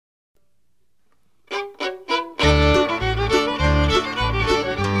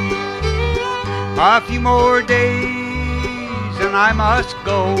A few more days and I must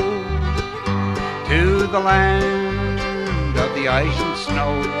go to the land of the ice and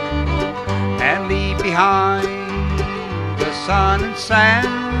snow, and leave behind the sun and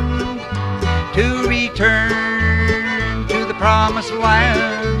sand to return to the promised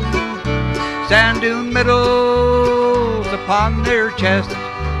land. Sand dune medals upon their chest,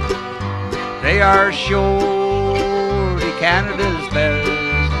 they are surely Canada's best.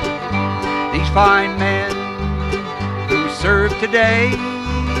 These fine men who serve today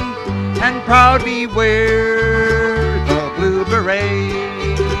and proudly wear the blue beret.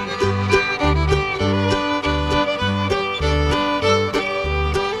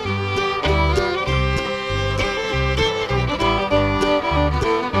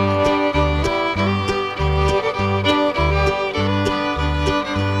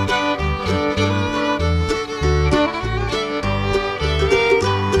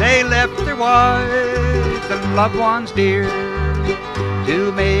 They left their wives and loved ones dear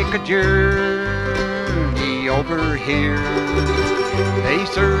to make a journey over here. They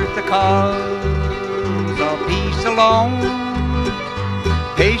served the cause of peace alone,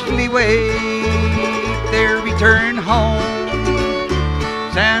 patiently wait their return home.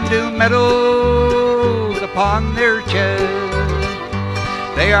 Sand dune medals upon their chest,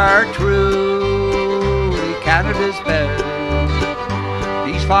 they are truly Canada's best.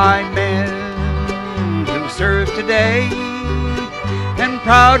 These fine men who serve today and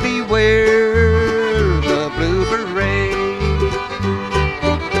proudly wear the blue beret.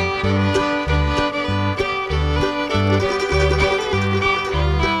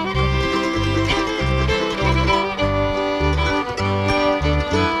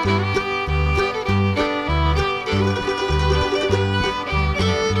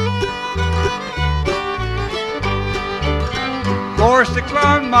 For 6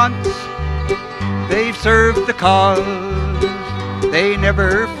 long months they've served the cause. They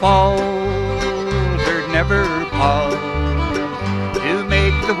never faltered, never paused, to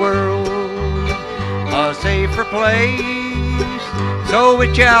make the world a safer place, so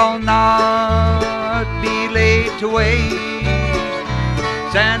it shall not be laid to waste.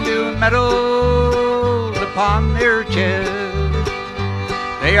 Sand dune medals upon their chest,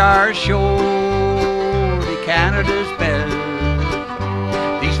 they are surely Canada's best.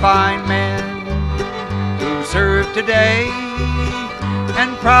 These fine men who serve today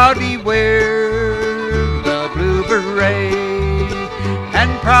and proudly wear the blue beret,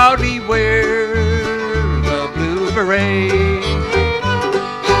 and proudly wear the blue beret.